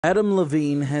Adam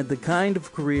Levine had the kind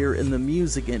of career in the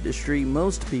music industry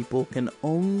most people can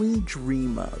only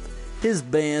dream of. His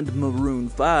band, Maroon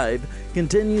 5,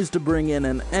 continues to bring in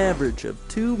an average of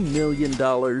 $2 million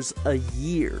a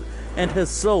year and has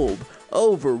sold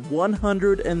over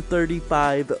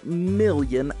 135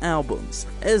 million albums.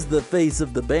 As the face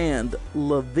of the band,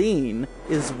 Levine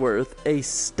is worth a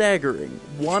staggering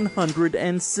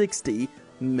 $160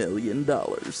 million.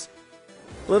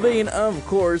 Levine, of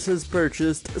course, has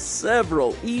purchased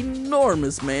several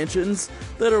enormous mansions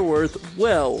that are worth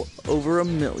well over $1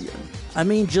 million. I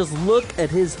mean, just look at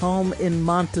his home in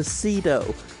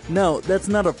Montecito. No, that's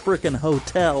not a frickin'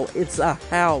 hotel, it's a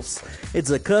house. It's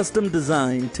a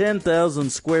custom-designed 10,000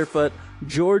 square foot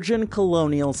Georgian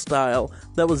colonial style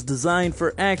that was designed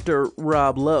for actor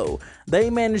Rob Lowe. They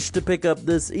managed to pick up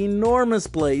this enormous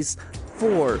place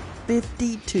for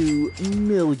 $52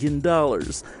 million.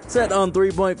 Set on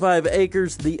 3.5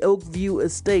 acres, the Oakview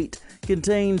Estate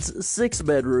contains 6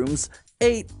 bedrooms,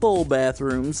 8 full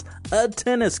bathrooms, a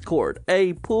tennis court,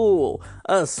 a pool,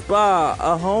 a spa,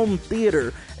 a home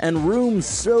theater, and rooms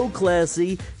so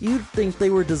classy you'd think they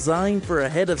were designed for a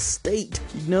head of state.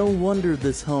 No wonder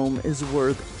this home is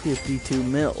worth 52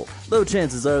 mil, though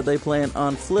chances are they plan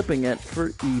on flipping it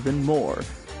for even more.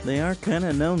 They are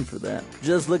kinda known for that.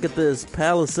 Just look at this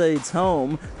Palisades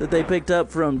home that they picked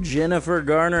up from Jennifer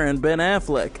Garner and Ben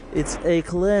Affleck. It's a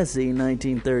classy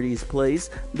 1930s place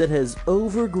that has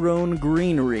overgrown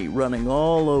greenery running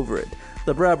all over it.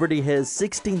 The property has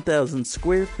 16,000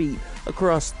 square feet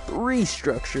across 3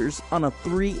 structures on a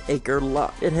 3-acre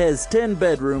lot. It has 10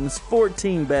 bedrooms,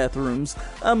 14 bathrooms,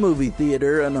 a movie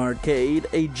theater, an arcade,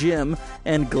 a gym,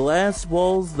 and glass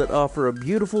walls that offer a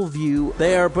beautiful view.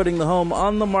 They are putting the home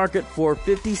on the market for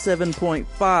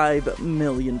 $57.5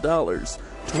 million.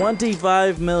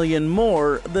 $25 million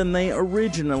more than they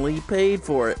originally paid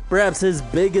for it. Perhaps his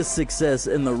biggest success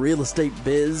in the real estate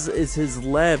biz is his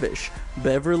lavish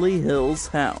Beverly Hills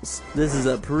house. This is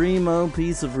a primo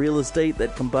piece of real estate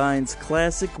that combines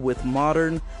classic with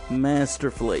modern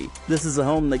masterfully. This is a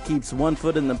home that keeps one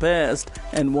foot in the past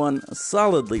and one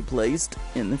solidly placed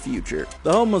in the future.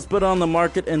 The home was put on the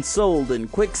market and sold in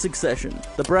quick succession.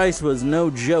 The price was no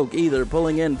joke either,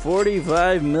 pulling in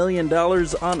 $45 million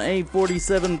on a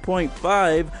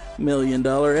 $47.5 million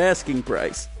asking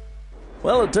price.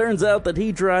 Well, it turns out that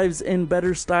he drives in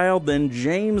better style than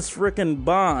James frickin'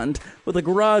 Bond, with a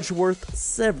garage worth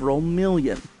several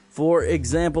million. For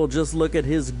example, just look at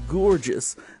his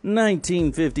gorgeous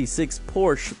 1956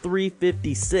 Porsche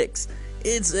 356.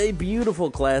 It's a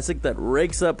beautiful classic that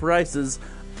rakes up prices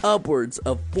upwards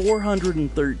of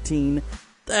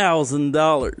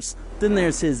 $413,000. Then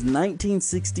there's his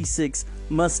 1966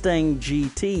 Mustang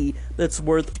GT that's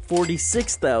worth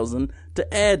 $46,000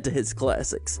 to add to his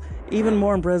classics. Even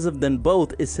more impressive than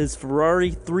both is his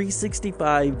Ferrari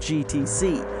 365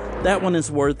 GTC. That one is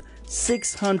worth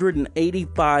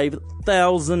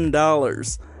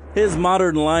 $685,000. His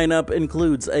modern lineup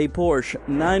includes a Porsche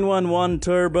 911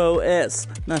 Turbo S,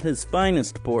 not his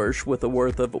finest Porsche with a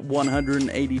worth of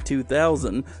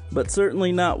 $182,000, but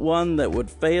certainly not one that would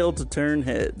fail to turn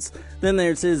heads. Then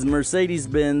there's his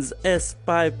Mercedes-Benz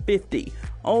S550.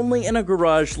 Only in a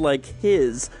garage like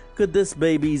his could this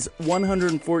baby's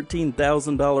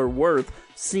 $114,000 worth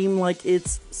seem like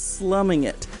it's slumming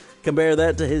it. Compare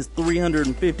that to his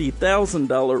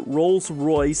 $350,000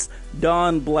 Rolls-Royce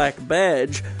Dawn Black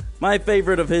Badge. My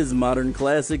favorite of his modern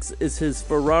classics is his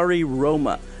Ferrari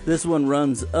Roma. This one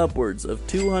runs upwards of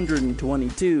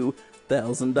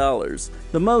 $222,000.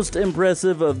 The most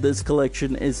impressive of this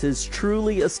collection is his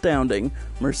truly astounding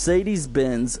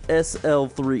Mercedes-Benz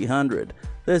SL300.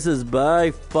 This is by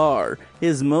far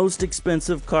his most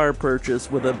expensive car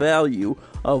purchase with a value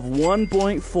of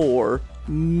 $1.4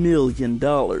 million.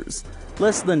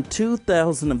 Less than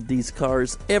 2,000 of these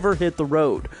cars ever hit the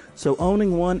road, so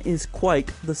owning one is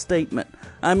quite the statement.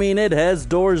 I mean, it has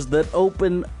doors that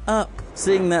open up.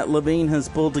 Seeing that Levine has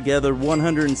pulled together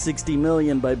 $160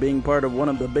 million by being part of one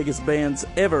of the biggest bands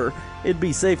ever, it'd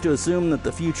be safe to assume that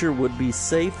the future would be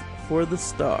safe for the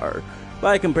star.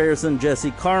 By comparison,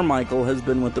 Jesse Carmichael has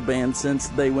been with the band since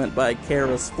they went by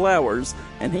Karis Flowers,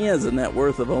 and he has a net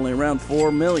worth of only around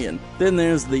 $4 million. Then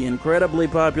there's the incredibly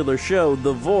popular show,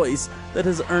 The Voice, that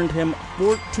has earned him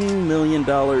 $14 million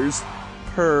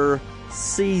per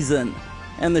season.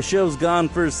 And the show's gone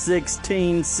for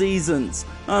 16 seasons.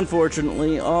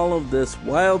 Unfortunately, all of this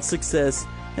wild success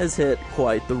has hit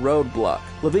quite the roadblock.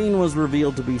 Levine was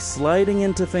revealed to be sliding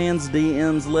into fans'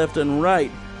 DMs left and right,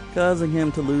 causing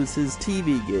him to lose his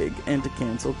TV gig and to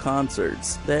cancel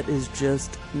concerts. That is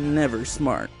just never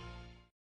smart.